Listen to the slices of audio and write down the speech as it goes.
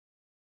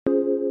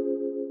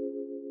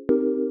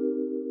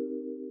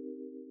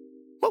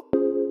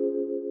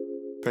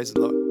Praise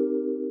the Lord.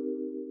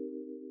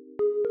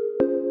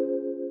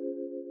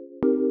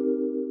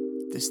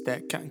 This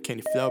that cotton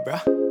candy flow, bro.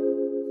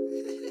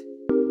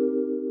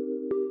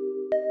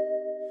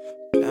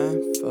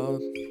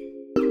 Blindfold.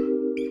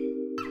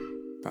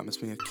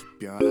 Promise me you'll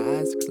keep your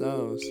eyes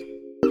closed.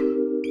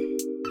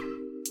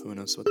 Who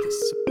knows what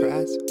this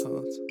surprise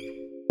holds?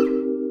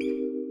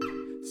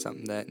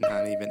 Something that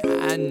not even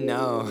I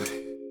know.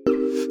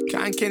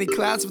 Cotton candy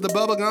clouds with a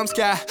bubblegum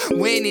sky.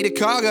 We ain't need a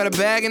car, got a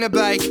bag and a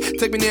bike.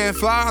 Take me near and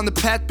far on the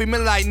path, be my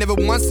light. Never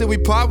once did we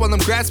part while I'm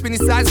grasping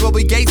these sides. While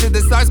we gaze at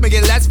the stars, make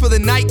it last for the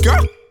night,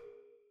 girl.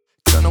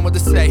 Don't know what to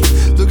say.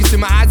 Look into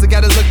my eyes, I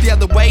gotta look the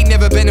other way.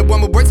 Never been in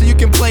one with words so you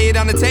can play it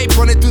on the tape.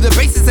 Running through the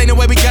bases, ain't no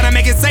way we gotta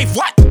make it safe.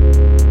 What?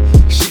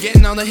 She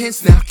getting all the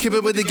hints now. Keep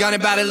it with the gun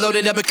about it,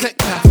 loaded up a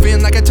clip.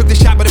 Feeling like I took the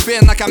shot, but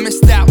feeling like I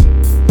missed out.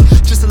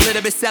 Just a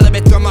little bit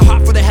celibate, throw my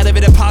heart for the hell of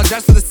it.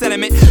 Apologize for the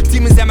sentiment.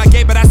 Demons at my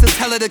gate, but I still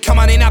tell her to come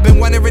on in. I've been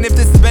wondering if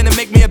this is better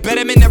make me a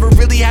betterman. Never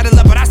really had a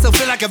love, but I still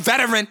feel like a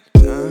veteran.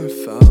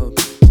 Blindfold.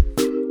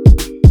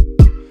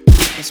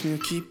 Promise me you'll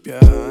keep your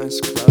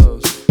eyes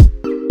closed.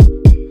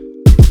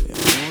 Yeah,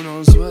 who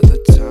knows what the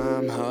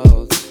time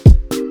holds?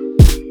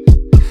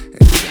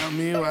 And tell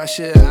me why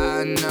should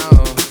I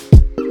know?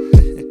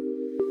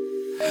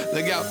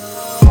 Look out.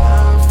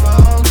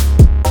 Blindfold.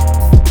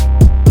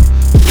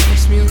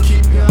 Promise me you'll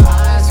keep your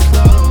eyes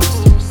closed.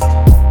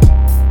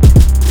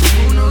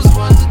 Who knows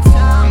what the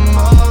time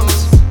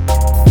holds?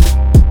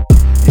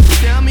 And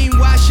tell me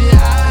why should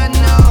I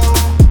know?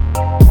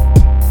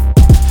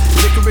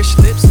 Licorice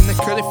lips and the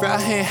curly fried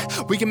hair.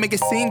 We can make a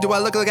scene, do I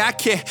look like I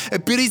care?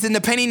 If beauty's in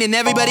the painting and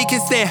everybody can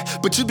stare.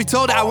 But truth be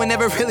told, I would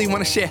never really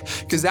want to share.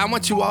 Cause I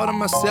want you all to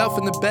myself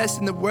in the best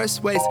and the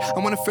worst ways. I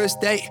want a first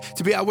date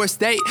to be our worst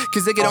date.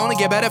 Cause it could only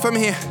get better from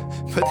here.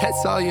 But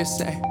that's all you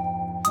say.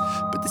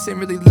 But this ain't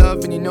really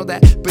love and you know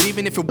that. But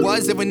even if it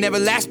was, it would never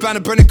last. Bound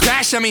to burn and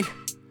crash, I mean,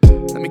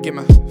 let me get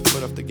my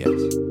foot off the gas.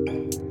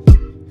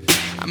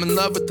 I'm in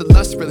love with the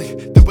lust, really.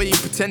 The way you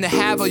pretend to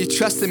have all your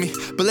trust in me.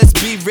 But let's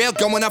be real,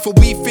 going off what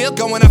we feel,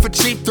 going off for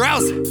cheap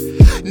thrills.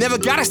 Never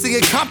got us to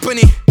get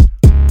company.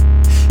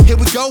 Here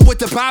we go with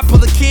the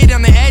bipolar kid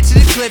on the edge of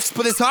the cliffs.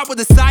 Put his heart with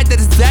the side that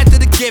is dead to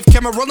the gift.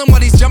 Camera rolling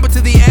while he's jumping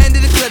to the end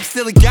of the clip.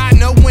 Still he got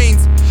no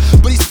wings,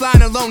 but he's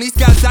flying alone. He's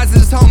got his eyes at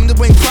his home and the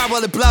wind cry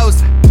while it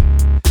blows.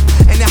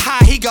 And the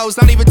high he goes,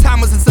 not even time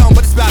was his own.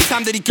 But it's about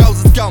time that he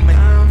goes, let's go,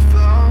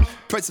 man.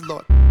 Praise the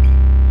Lord.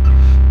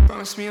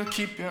 Promise me you'll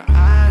keep your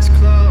eyes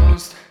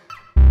closed.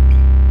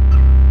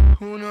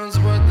 Who knows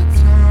what the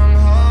time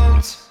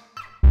holds?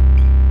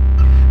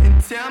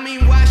 And tell me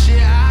why